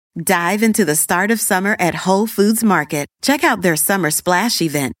Dive into the start of summer at Whole Foods Market. Check out their Summer Splash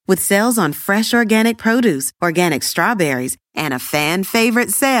event with sales on fresh organic produce, organic strawberries, and a fan favorite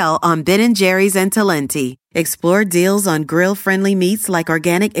sale on Ben & Jerry's and Talenti. Explore deals on grill-friendly meats like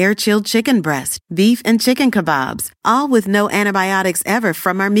organic air-chilled chicken breast, beef and chicken kebabs, all with no antibiotics ever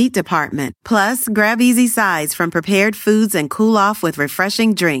from our meat department. Plus, grab easy sides from prepared foods and cool off with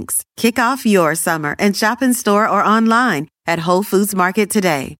refreshing drinks. Kick off your summer and shop in store or online at Whole Foods Market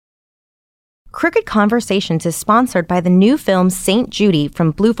today. Crooked Conversations is sponsored by the new film St. Judy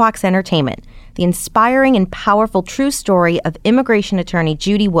from Blue Fox Entertainment, the inspiring and powerful true story of immigration attorney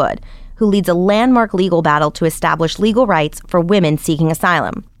Judy Wood, who leads a landmark legal battle to establish legal rights for women seeking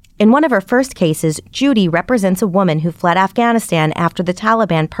asylum. In one of her first cases, Judy represents a woman who fled Afghanistan after the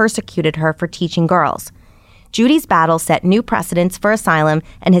Taliban persecuted her for teaching girls. Judy's battle set new precedents for asylum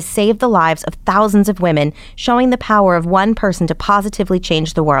and has saved the lives of thousands of women, showing the power of one person to positively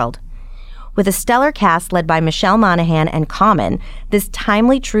change the world. With a stellar cast led by Michelle Monaghan and Common, this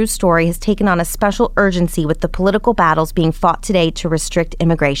timely true story has taken on a special urgency with the political battles being fought today to restrict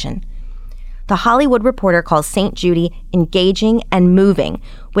immigration. The Hollywood Reporter calls St. Judy engaging and moving,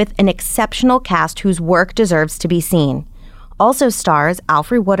 with an exceptional cast whose work deserves to be seen. Also stars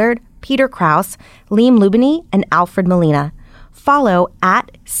Alfre Woodard, Peter Krause, Liam Lubany, and Alfred Molina. Follow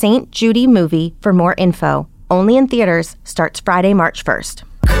at St. Judy Movie for more info. Only in theaters, starts Friday, March 1st.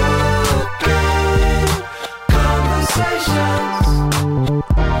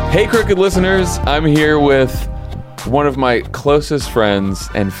 Hey, Crooked listeners, I'm here with one of my closest friends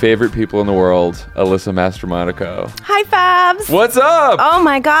and favorite people in the world, Alyssa Mastromonaco. Hi, Fabs. What's up? Oh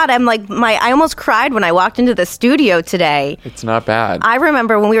my God, I almost cried when I walked into the studio today. It's not bad. I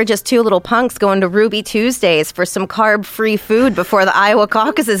remember when we were just two little punks going to Ruby Tuesdays for some carb-free food before the Iowa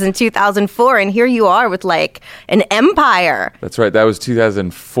caucuses in 2004, and here you are with like an empire. That's right, that was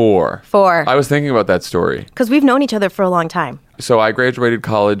 2004. I was thinking about that story. Because we've known each other for a long time. So I graduated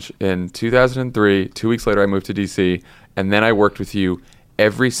college in 2003. 2 weeks later, I moved to D.C., and then I worked with you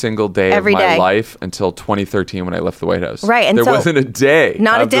every single day of my life until 2013 when I left the White House. Right. And there wasn't a day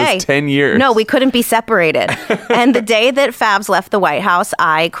not of a day. those 10 years. No, we couldn't be separated. And the day that Fabs left the White House,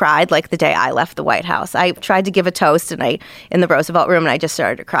 I cried like the day I left the White House. I tried to give a toast in the Roosevelt Room, and I just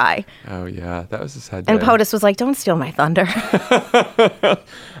started to cry. Oh, yeah. That was a sad day. And POTUS was like, don't steal my thunder.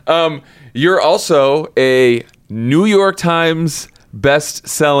 You're also a New York Times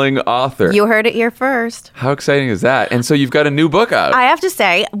best-selling author. You heard it here first. How exciting is that? And so you've got a new book out. I have to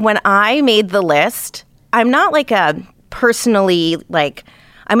say, when I made the list, I'm not like I'm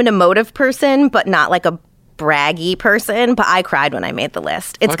an emotive person, but not like a braggy person, but I cried when I made the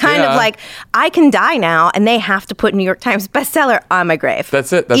list. It's kind of like, I can die now, and they have to put New York Times bestseller on my grave.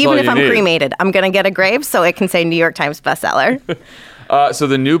 That's it. That's Even all if you I'm need. cremated, I'm going to get a grave so it can say New York Times bestseller. So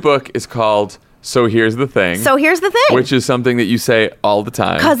the new book is called So Here's the Thing. So here's the thing. Which is something that you say all the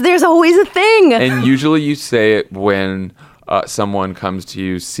time. Because there's always a thing. And usually you say it when someone comes to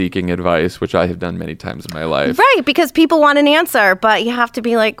you seeking advice, which I have done many times in my life. Right, because people want an answer, but you have to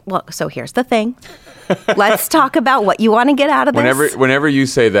be like, well, so here's the thing. Let's talk about what you want to get out of this. Whenever you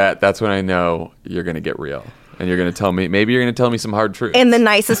say that, that's when I know you're going to get real. And you're going to tell me, maybe you're going to tell me some hard truths. In the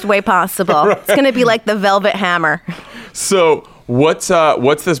nicest way possible. Right. It's going to be like the Velvet Hammer. So what's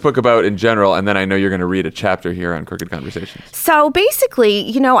this book about in general? And then I know you're going to read a chapter here on Crooked Conversations. So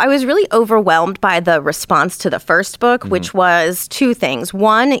basically, I was really overwhelmed by the response to the first book, which was two things.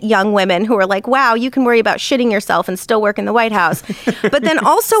 One, young women who were like, wow, you can worry about shitting yourself and still work in the White House. But then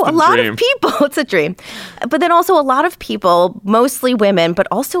also a lot of people, it's a dream. But then also a lot of people, mostly women, but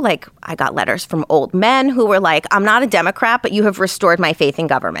also like I got letters from old men who were like, I'm not a Democrat, but you have restored my faith in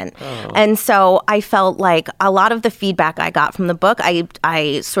government. Oh. And so I felt like a lot of the feedback I got from the book,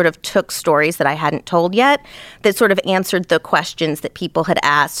 I sort of took stories that I hadn't told yet that sort of answered the questions that people had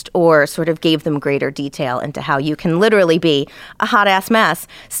asked or sort of gave them greater detail into how you can literally be a hot ass mess,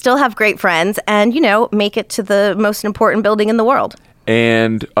 still have great friends, and, make it to the most important building in the world.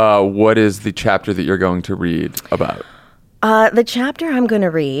 And what is the chapter that you're going to read about? The chapter I'm going to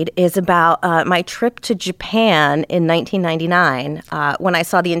read is about my trip to Japan in 1999 when I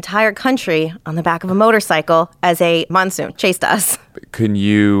saw the entire country on the back of a motorcycle as a monsoon chased us. Can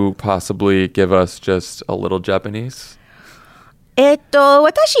you possibly give us just a little Japanese?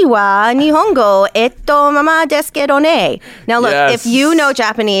 私は日本語ままですけどね. Now look, if you know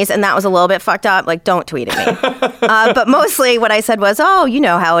Japanese and that was a little bit fucked up, like don't tweet at me. But mostly what I said was, oh, you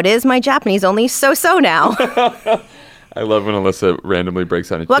know how it is. My Japanese only so now. I love when Alyssa randomly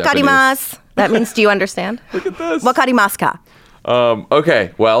breaks out into Japanese. Wakarimasu. That means, do you understand? Look at this. Wakarimasu ka?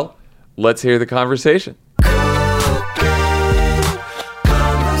 Okay, well, let's hear the conversation.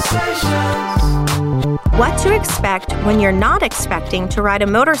 What to expect when you're not expecting to ride a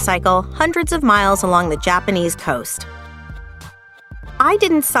motorcycle hundreds of miles along the Japanese coast. I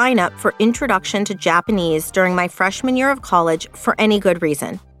didn't sign up for Introduction to Japanese during my freshman year of college for any good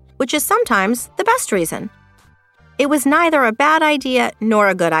reason, which is sometimes the best reason. It was neither a bad idea nor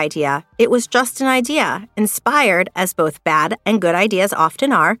a good idea. It was just an idea, inspired, as both bad and good ideas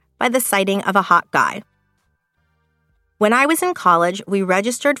often are, by the sighting of a hot guy. When I was in college, we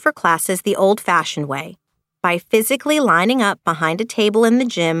registered for classes the old-fashioned way, by physically lining up behind a table in the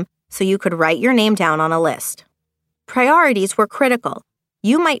gym so you could write your name down on a list. Priorities were critical.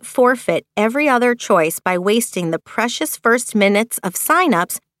 You might forfeit every other choice by wasting the precious first minutes of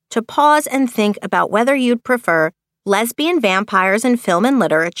sign-ups to pause and think about whether you'd prefer lesbian vampires in film and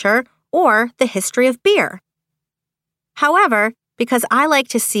literature or the history of beer. However, because I like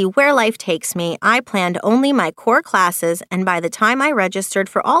to see where life takes me, I planned only my core classes, and by the time I registered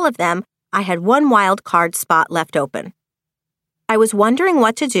for all of them, I had one wild card spot left open. I was wondering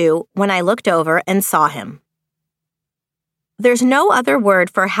what to do when I looked over and saw him. There's no other word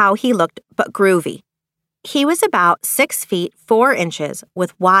for how he looked but groovy. He was about 6 feet 4 inches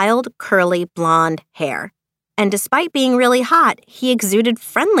with wild, curly, blonde hair. And despite being really hot, he exuded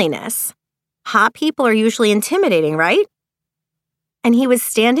friendliness. Hot people are usually intimidating, right? And he was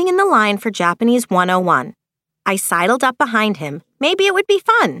standing in the line for Japanese 101. I sidled up behind him. Maybe it would be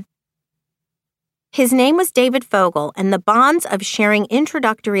fun. His name was David Fogel, and the bonds of sharing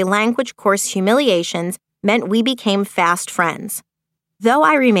introductory language course humiliations meant we became fast friends. Though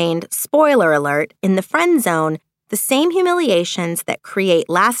I remained, spoiler alert, in the friend zone, the same humiliations that create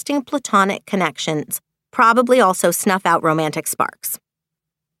lasting platonic connections probably also snuff out romantic sparks.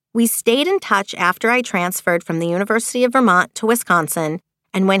 We stayed in touch after I transferred from the University of Vermont to Wisconsin,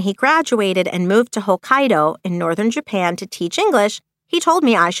 and when he graduated and moved to Hokkaido in northern Japan to teach English, he told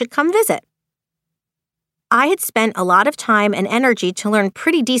me I should come visit. I had spent a lot of time and energy to learn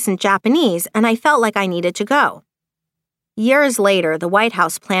pretty decent Japanese, and I felt like I needed to go. Years later, the White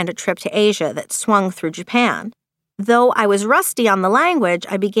House planned a trip to Asia that swung through Japan. Though I was rusty on the language,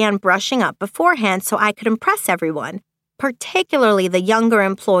 I began brushing up beforehand so I could impress everyone, particularly the younger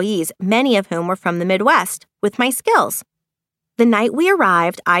employees, many of whom were from the Midwest, with my skills. The night we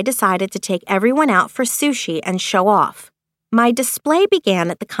arrived, I decided to take everyone out for sushi and show off. My display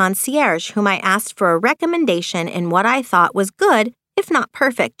began at the concierge, whom I asked for a recommendation in what I thought was good, if not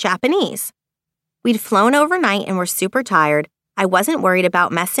perfect, Japanese. We'd flown overnight and were super tired. I wasn't worried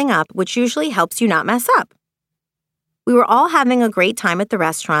about messing up, which usually helps you not mess up. We were all having a great time at the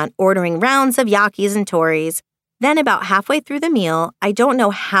restaurant, ordering rounds of yakis and toris. Then about halfway through the meal, I don't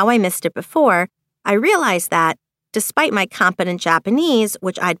know how I missed it before, I realized that, despite my competent Japanese,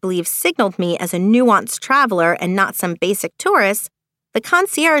 which I'd believe signaled me as a nuanced traveler and not some basic tourist, the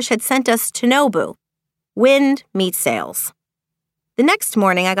concierge had sent us to Nobu. Wind meets sails. The next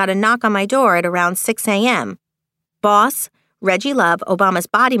morning, I got a knock on my door at around 6 a.m. "Boss, Reggie Love, Obama's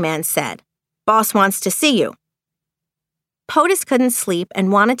body man, said, 'Boss wants to see you.'" POTUS couldn't sleep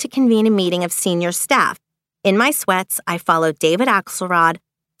and wanted to convene a meeting of senior staff. In my sweats, I followed David Axelrod,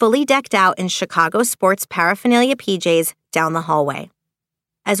 fully decked out in Chicago sports paraphernalia PJs, down the hallway.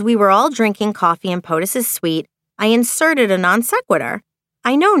 As we were all drinking coffee in POTUS's suite, I inserted a non sequitur.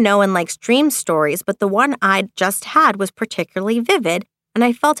 I know no one likes dream stories, but the one I'd just had was particularly vivid, and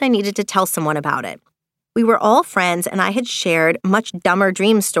I felt I needed to tell someone about it. We were all friends, and I had shared much dumber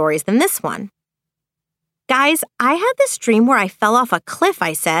dream stories than this one. "Guys, I had this dream where I fell off a cliff,"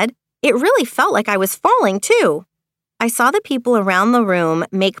 I said. "It really felt like I was falling, too." I saw the people around the room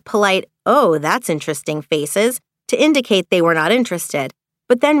make polite, "Oh, that's interesting" faces to indicate they were not interested.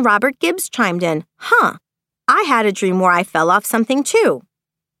 But then Robert Gibbs chimed in, "Huh, I had a dream where I fell off something, too."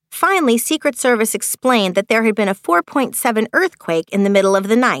 Finally, Secret Service explained that there had been a 4.7 earthquake in the middle of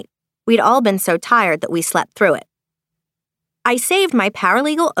the night. We'd all been so tired that we slept through it. I saved my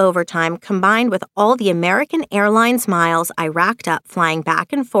paralegal overtime combined with all the American Airlines miles I racked up flying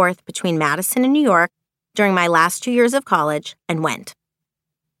back and forth between Madison and New York during my last 2 years of college and went.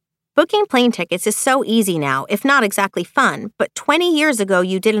 Booking plane tickets is so easy now, if not exactly fun, but 20 years ago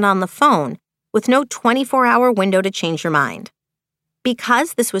you did it on the phone with no 24-hour window to change your mind.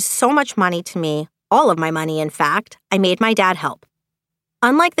 Because this was so much money to me, all of my money in fact, I made my dad help.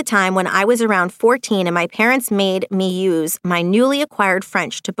 Unlike the time when I was around 14 and my parents made me use my newly acquired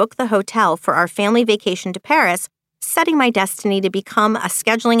French to book the hotel for our family vacation to Paris, setting my destiny to become a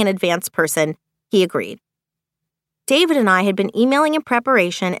scheduling in advance person, he agreed. David and I had been emailing in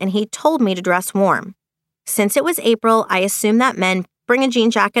preparation, and he told me to dress warm. Since it was April, I assumed that meant bring a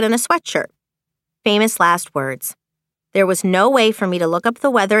jean jacket and a sweatshirt. Famous last words. There was no way for me to look up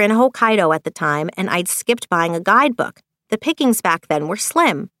the weather in Hokkaido at the time, and I'd skipped buying a guidebook. The pickings back then were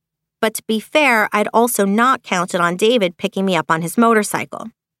slim. But to be fair, I'd also not counted on David picking me up on his motorcycle.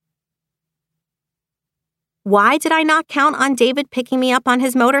 Why did I not count on David picking me up on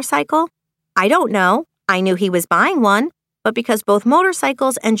his motorcycle? I don't know. I knew he was buying one, but because both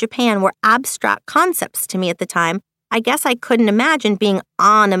motorcycles and Japan were abstract concepts to me at the time, I guess I couldn't imagine being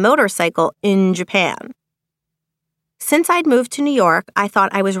on a motorcycle in Japan. Since I'd moved to New York, I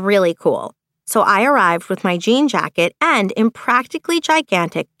thought I was really cool. So I arrived with my jean jacket and impractically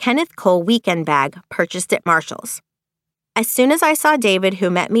gigantic Kenneth Cole weekend bag purchased at Marshall's. As soon as I saw David, who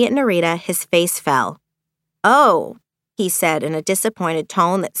met me at Narita, his face fell. "Oh," he said in a disappointed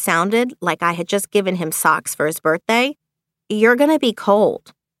tone that sounded like I had just given him socks for his birthday. "You're gonna be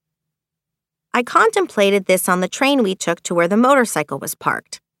cold." I contemplated this on the train we took to where the motorcycle was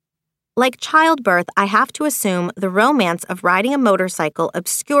parked. Like childbirth, I have to assume the romance of riding a motorcycle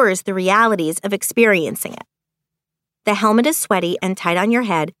obscures the realities of experiencing it. The helmet is sweaty and tight on your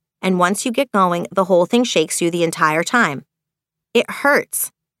head, and once you get going, the whole thing shakes you the entire time. It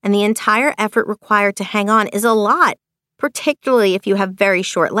hurts, and the entire effort required to hang on is a lot, particularly if you have very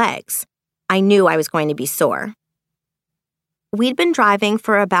short legs. I knew I was going to be sore. We'd been driving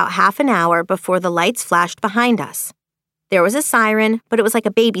for about half an hour before the lights flashed behind us. There was a siren, but it was like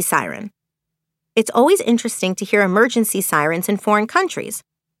a baby siren. It's always interesting to hear emergency sirens in foreign countries.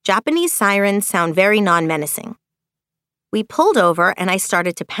 Japanese sirens sound very non-menacing. We pulled over and I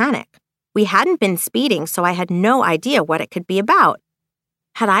started to panic. We hadn't been speeding, so I had no idea what it could be about.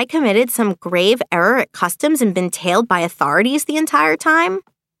 Had I committed some grave error at customs and been tailed by authorities the entire time?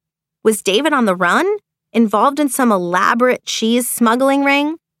 Was David on the run, involved in some elaborate cheese smuggling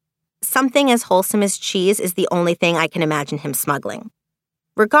ring? Something as wholesome as cheese is the only thing I can imagine him smuggling.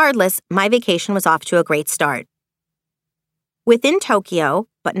 Regardless, my vacation was off to a great start. Within Tokyo,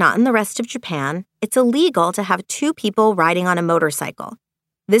 but not in the rest of Japan, it's illegal to have two people riding on a motorcycle.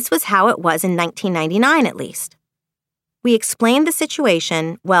 This was how it was in 1999, at least. We explained the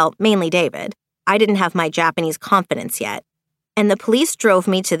situation, well, mainly David. I didn't have my Japanese confidence yet. And the police drove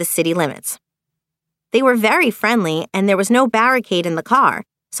me to the city limits. They were very friendly, and there was no barricade in the car,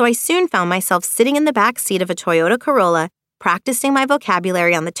 so I soon found myself sitting in the back seat of a Toyota Corolla, practicing my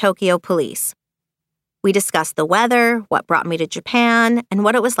vocabulary on the Tokyo police. We discussed the weather, what brought me to Japan, and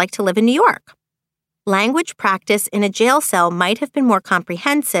what it was like to live in New York. Language practice in a jail cell might have been more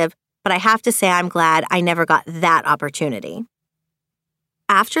comprehensive, but I have to say I'm glad I never got that opportunity.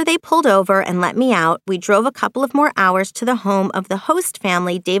 After they pulled over and let me out, we drove a couple of more hours to the home of the host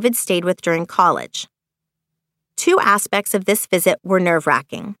family David stayed with during college. Two aspects of this visit were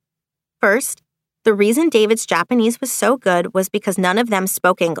nerve-wracking. First, the reason David's Japanese was so good was because none of them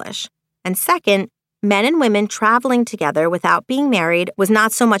spoke English. And second, men and women traveling together without being married was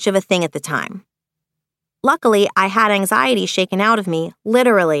not so much of a thing at the time. Luckily, I had anxiety shaken out of me,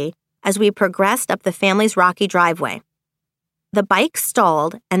 literally, as we progressed up the family's rocky driveway. The bike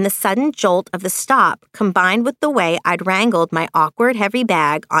stalled, and the sudden jolt of the stop, combined with the way I'd wrangled my awkward heavy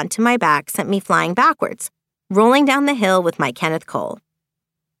bag onto my back, sent me flying backwards, rolling down the hill with my Kenneth Cole.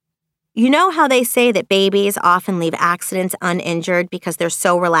 You know how they say that babies often leave accidents uninjured because they're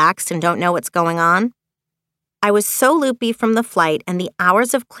so relaxed and don't know what's going on? I was so loopy from the flight and the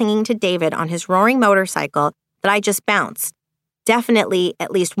hours of clinging to David on his roaring motorcycle that I just bounced. Definitely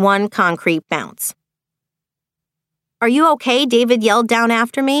at least one concrete bounce. "Are you okay?" David yelled down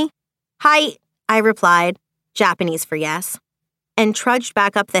after me. "Hi," I replied, Japanese for yes, and trudged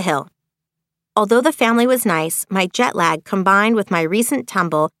back up the hill. Although the family was nice, my jet lag combined with my recent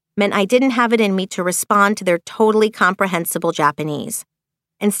tumble meant I didn't have it in me to respond to their totally comprehensible Japanese.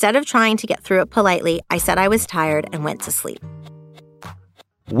 Instead of trying to get through it politely, I said I was tired and went to sleep.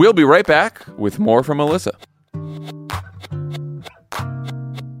 We'll be right back with more from Alyssa.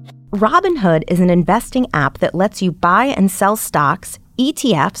 Robinhood is an investing app that lets you buy and sell stocks,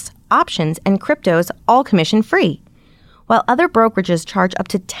 ETFs, options, and cryptos all commission-free. While other brokerages charge up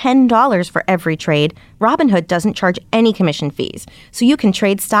to $10 for every trade, Robinhood doesn't charge any commission fees, so you can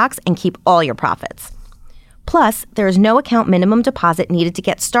trade stocks and keep all your profits. Plus, there is no account minimum deposit needed to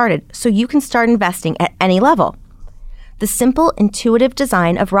get started, so you can start investing at any level. The simple, intuitive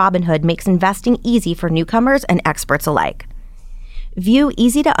design of Robinhood makes investing easy for newcomers and experts alike. View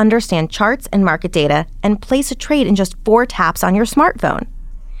easy-to-understand charts and market data and place a trade in just 4 taps on your smartphone.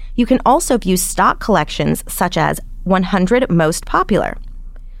 You can also view stock collections such as 100 Most Popular.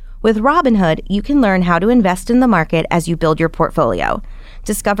 With Robinhood, you can learn how to invest in the market as you build your portfolio,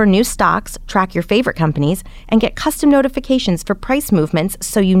 discover new stocks, track your favorite companies, and get custom notifications for price movements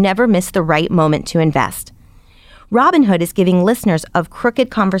so you never miss the right moment to invest. Robinhood is giving listeners of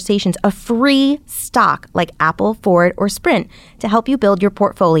Crooked Conversations a free stock like Apple, Ford, or Sprint to help you build your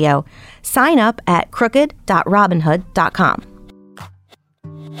portfolio. Sign up at crooked.robinhood.com.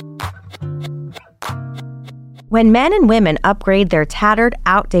 When men and women upgrade their tattered,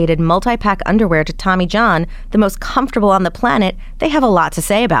 outdated multi-pack underwear to Tommy John, the most comfortable on the planet, they have a lot to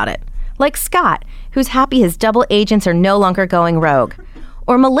say about it. Like Scott, who's happy his double agents are no longer going rogue.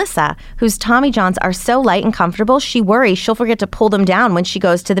 Or Melissa, whose Tommy Johns are so light and comfortable she worries she'll forget to pull them down when she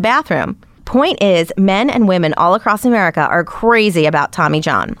goes to the bathroom. Point is, men and women all across America are crazy about Tommy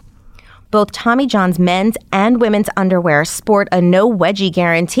John. Both Tommy John's men's and women's underwear sport a no wedgie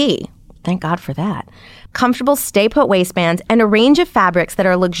guarantee. Thank God for that. Comfortable stay-put waistbands, and a range of fabrics that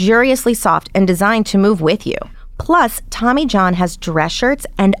are luxuriously soft and designed to move with you. Plus, Tommy John has dress shirts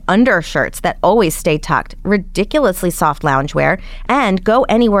and undershirts that always stay tucked, ridiculously soft loungewear, and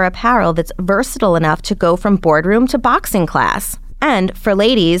go-anywhere apparel that's versatile enough to go from boardroom to boxing class. And for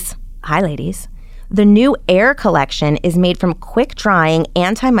ladies, hi ladies, the new Air collection is made from quick-drying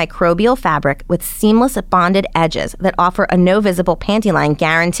antimicrobial fabric with seamless bonded edges that offer a no-visible panty line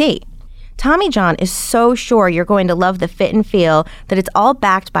guarantee. Tommy John is so sure you're going to love the fit and feel that it's all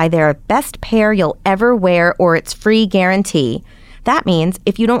backed by their best pair you'll ever wear or its free guarantee. That means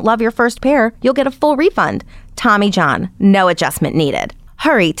if you don't love your first pair, you'll get a full refund. Tommy John, no adjustment needed.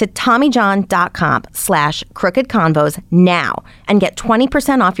 Hurry to TommyJohn.com/crookedconvos now and get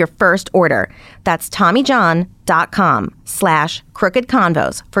 20% off your first order. That's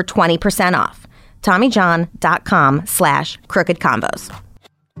TommyJohn.com/crookedconvos for 20% off. TommyJohn.com/crookedconvos.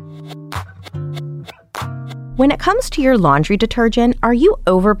 When it comes to your laundry detergent, are you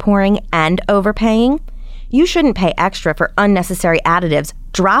overpouring and overpaying? You shouldn't pay extra for unnecessary additives.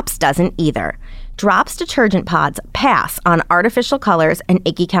 Drops doesn't either. Drops detergent pods pass on artificial colors and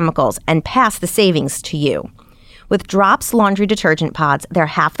icky chemicals and pass the savings to you. With Drops laundry detergent pods, they're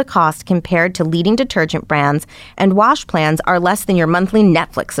half the cost compared to leading detergent brands, and wash plans are less than your monthly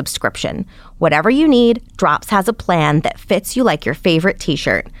Netflix subscription. Whatever you need, Drops has a plan that fits you like your favorite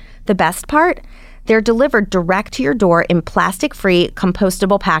t-shirt. The best part? They're delivered direct to your door in plastic-free,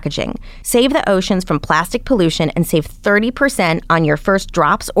 compostable packaging. Save the oceans from plastic pollution and save 30% on your first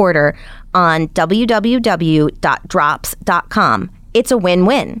Drops order on www.drops.com. It's a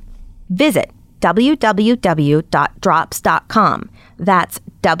win-win. Visit www.drops.com. That's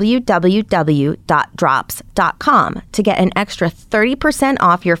www.drops.com to get an extra 30%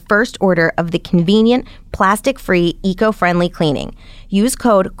 off your first order of the convenient, plastic-free, eco-friendly cleaning. Use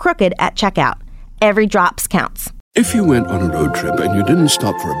code CROOKED at checkout. Every Drops counts. If you went on a road trip and you didn't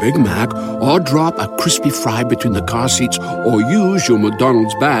stop for a Big Mac or drop a crispy fry between the car seats or use your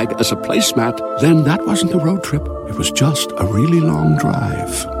McDonald's bag as a placemat, then that wasn't a road trip. It was just a really long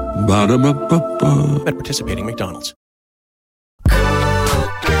drive. Ba-da-ba-ba-ba. At participating McDonald's.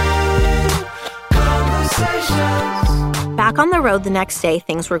 Back on the road the next day,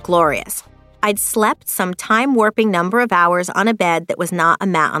 things were glorious. I'd slept some time-warping number of hours on a bed that was not a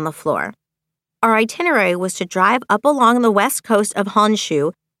mat on the floor. Our itinerary was to drive up along the west coast of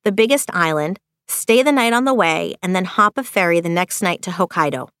Honshu, the biggest island, stay the night on the way, and then hop a ferry the next night to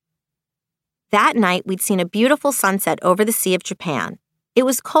Hokkaido. That night, we'd seen a beautiful sunset over the Sea of Japan. It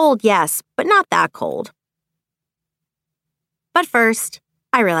was cold, yes, but not that cold. But first,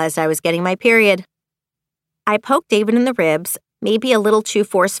 I realized I was getting my period. I poked David in the ribs, maybe a little too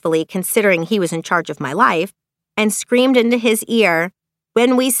forcefully considering he was in charge of my life, and screamed into his ear,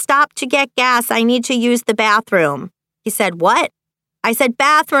 "When we stop to get gas, I need to use the bathroom." He said, "What?" I said,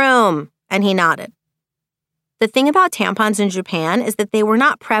 "Bathroom," and he nodded. The thing about tampons in Japan is that they were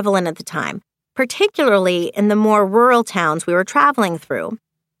not prevalent at the time, particularly in the more rural towns we were traveling through.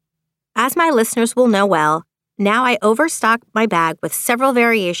 As my listeners will know well, now I overstock my bag with several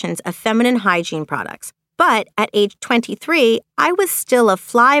variations of feminine hygiene products. But at age 23, I was still a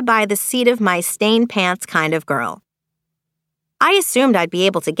fly-by-the-seat-of-my-stained-pants kind of girl. I assumed I'd be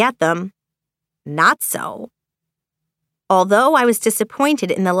able to get them. Not so. Although I was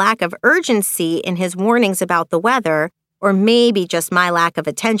disappointed in the lack of urgency in his warnings about the weather, or maybe just my lack of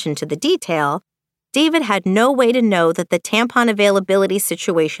attention to the detail, David had no way to know that the tampon availability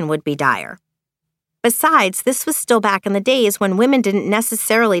situation would be dire. Besides, this was still back in the days when women didn't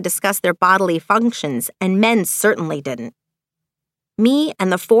necessarily discuss their bodily functions, and men certainly didn't. Me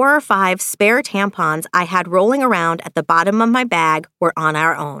and the 4 or 5 spare tampons I had rolling around at the bottom of my bag were on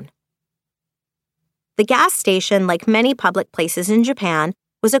our own. The gas station, like many public places in Japan,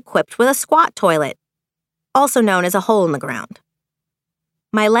 was equipped with a squat toilet, also known as a hole in the ground.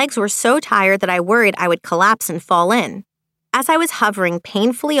 My legs were so tired that I worried I would collapse and fall in. As I was hovering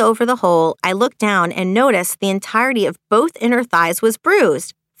painfully over the hole, I looked down and noticed the entirety of both inner thighs was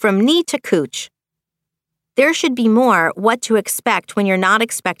bruised, from knee to cooch. There should be more what to expect when you're not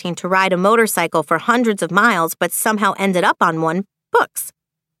expecting to ride a motorcycle for hundreds of miles but somehow ended up on one, books,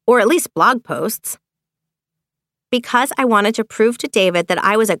 or at least blog posts. Because I wanted to prove to David that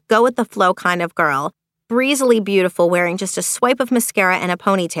I was a go-with-the-flow kind of girl, breezily beautiful wearing just a swipe of mascara and a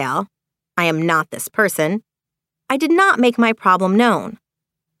ponytail, I am not this person, I did not make my problem known.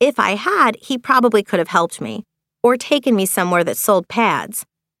 If I had, he probably could have helped me, or taken me somewhere that sold pads.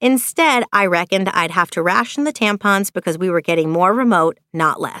 Instead, I reckoned I'd have to ration the tampons because we were getting more remote,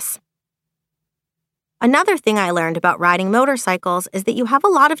 not less. Another thing I learned about riding motorcycles is that you have a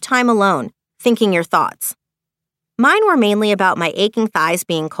lot of time alone, thinking your thoughts. Mine were mainly about my aching thighs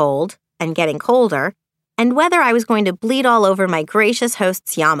being cold, and getting colder, and whether I was going to bleed all over my gracious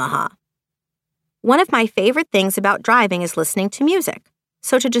host's Yamaha. One of my favorite things about driving is listening to music,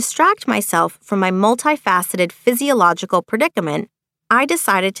 so to distract myself from my multifaceted physiological predicament, I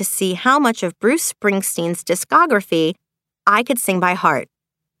decided to see how much of Bruce Springsteen's discography I could sing by heart.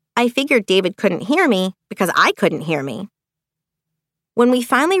 I figured David couldn't hear me because I couldn't hear me. When we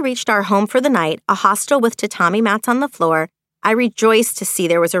finally reached our home for the night, a hostel with tatami mats on the floor, I rejoiced to see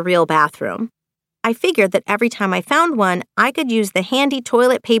there was a real bathroom. I figured that every time I found one, I could use the handy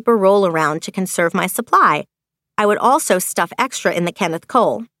toilet paper roll-around to conserve my supply. I would also stuff extra in the Kenneth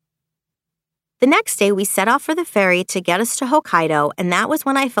Cole. The next day, we set off for the ferry to get us to Hokkaido, and that was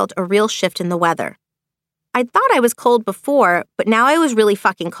when I felt a real shift in the weather. I'd thought I was cold before, but now I was really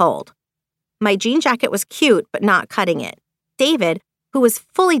fucking cold. My jean jacket was cute, but not cutting it. David, who was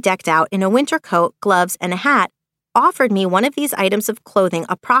fully decked out in a winter coat, gloves, and a hat, offered me one of these items of clothing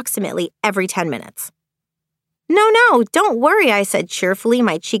approximately every 10 minutes. No, don't worry, I said cheerfully,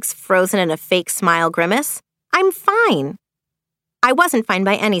 my cheeks frozen in a fake smile grimace. I'm fine. I wasn't fine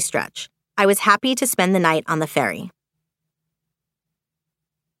by any stretch. I was happy to spend the night on the ferry.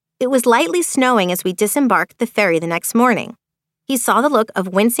 It was lightly snowing as we disembarked the ferry the next morning. He saw the look of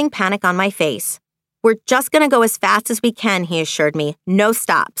wincing panic on my face. We're just going to go as fast as we can, he assured me. No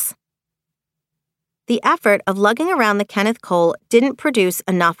stops. The effort of lugging around the Kenneth Cole didn't produce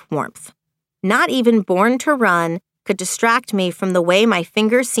enough warmth. Not even Born to Run could distract me from the way my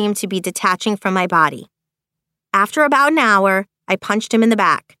fingers seemed to be detaching from my body. After about an hour, I punched him in the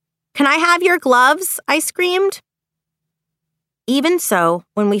back. "Can I have your gloves?" I screamed. Even so,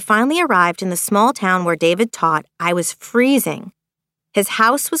 when we finally arrived in the small town where David taught, I was freezing. His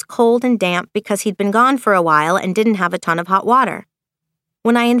house was cold and damp because he'd been gone for a while and didn't have a ton of hot water.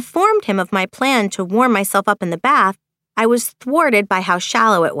 When I informed him of my plan to warm myself up in the bath, I was thwarted by how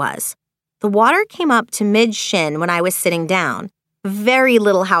shallow it was. The water came up to mid-shin when I was sitting down. Very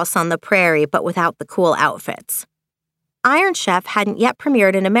Little House on the Prairie, but without the cool outfits. Iron Chef hadn't yet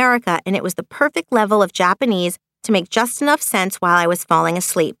premiered in America, and it was the perfect level of Japanese to make just enough sense while I was falling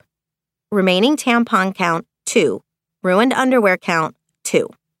asleep. Remaining tampon count, 2. Ruined underwear count, 2.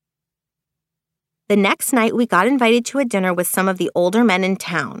 The next night, we got invited to a dinner with some of the older men in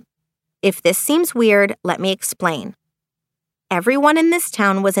town. If this seems weird, let me explain. Everyone in this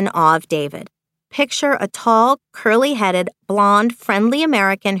town was in awe of David. Picture a tall, curly-headed, blonde, friendly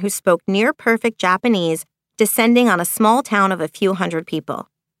American who spoke near-perfect Japanese descending on a small town of a few hundred people.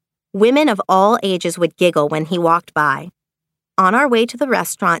 Women of all ages would giggle when he walked by. On our way to the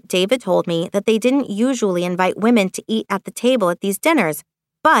restaurant, David told me that they didn't usually invite women to eat at the table at these dinners,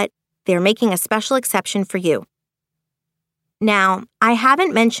 but they're making a special exception for you. Now, I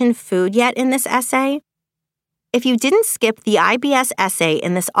haven't mentioned food yet in this essay. If you didn't skip the IBS essay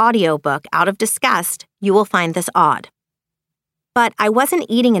in this audiobook out of disgust, you will find this odd. But I wasn't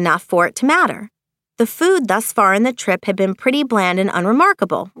eating enough for it to matter. The food thus far in the trip had been pretty bland and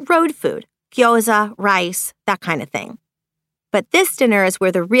unremarkable, road food, gyoza, rice, that kind of thing. But this dinner is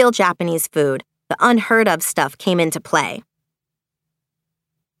where the real Japanese food, the unheard-of stuff, came into play.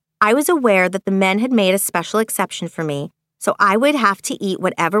 I was aware that the men had made a special exception for me, so I would have to eat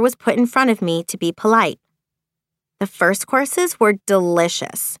whatever was put in front of me to be polite. The first courses were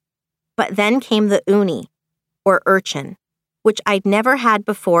delicious, but then came the uni, or urchin, which I'd never had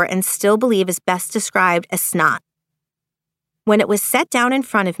before and still believe is best described as snot. When it was set down in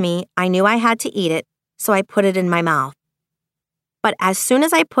front of me, I knew I had to eat it, so I put it in my mouth. But as soon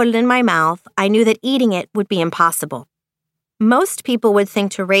as I put it in my mouth, I knew that eating it would be impossible. Most people would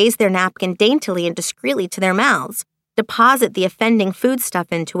think to raise their napkin daintily and discreetly to their mouths, deposit the offending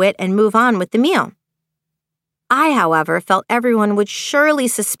foodstuff into it, and move on with the meal. I, however, felt everyone would surely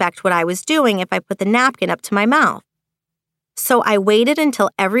suspect what I was doing if I put the napkin up to my mouth. So I waited until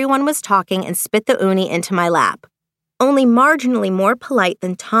everyone was talking and spit the uni into my lap. only marginally more polite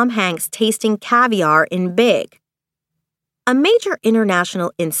than Tom Hanks tasting caviar in Big. A major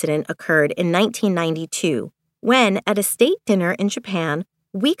international incident occurred in 1992 when, at a state dinner in Japan,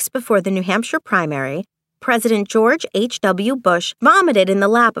 weeks before the New Hampshire primary, President George H.W. Bush vomited in the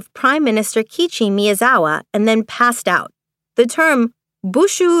lap of Prime Minister Kiichi Miyazawa and then passed out. The term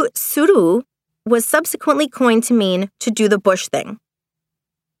bushu suru was subsequently coined to mean to do the Bush thing.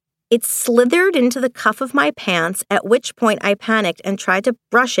 It slithered into the cuff of my pants, at which point I panicked and tried to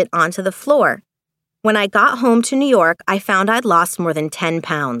brush it onto the floor. When I got home to New York, I found I'd lost more than 10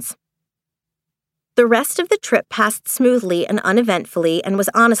 pounds. The rest of the trip passed smoothly and uneventfully and was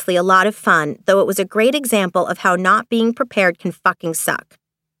honestly a lot of fun, though it was a great example of how not being prepared can fucking suck.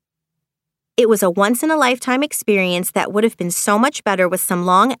 It was a once-in-a-lifetime experience that would have been so much better with some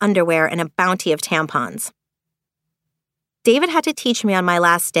long underwear and a bounty of tampons. David had to teach me on my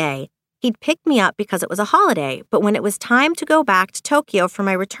last day. He'd picked me up because it was a holiday, but when it was time to go back to Tokyo for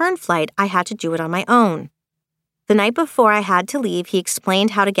my return flight, I had to do it on my own. The night before I had to leave, he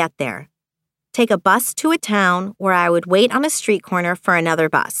explained how to get there. Take a bus to a town where I would wait on a street corner for another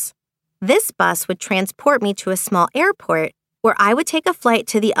bus. This bus would transport me to a small airport where I would take a flight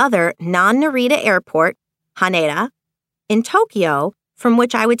to the other non-Narita airport, Haneda, in Tokyo, from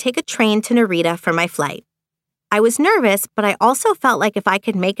which I would take a train to Narita for my flight. I was nervous, but I also felt like if I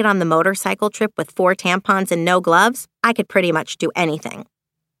could make it on the motorcycle trip with 4 tampons and no gloves, I could pretty much do anything.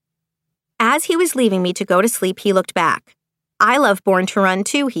 As he was leaving me to go to sleep, he looked back. "I love Born to Run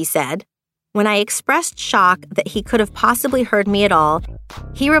too," he said. When I expressed shock that he could have possibly heard me at all,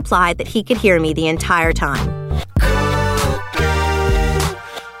 he replied that he could hear me the entire time.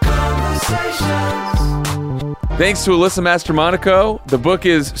 Thanks to Alyssa Mastromonaco. The book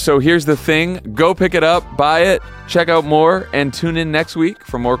is So Here's the Thing. Go pick it up, buy it, check out more, and tune in next week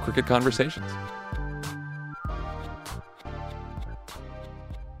for more Crooked Conversations.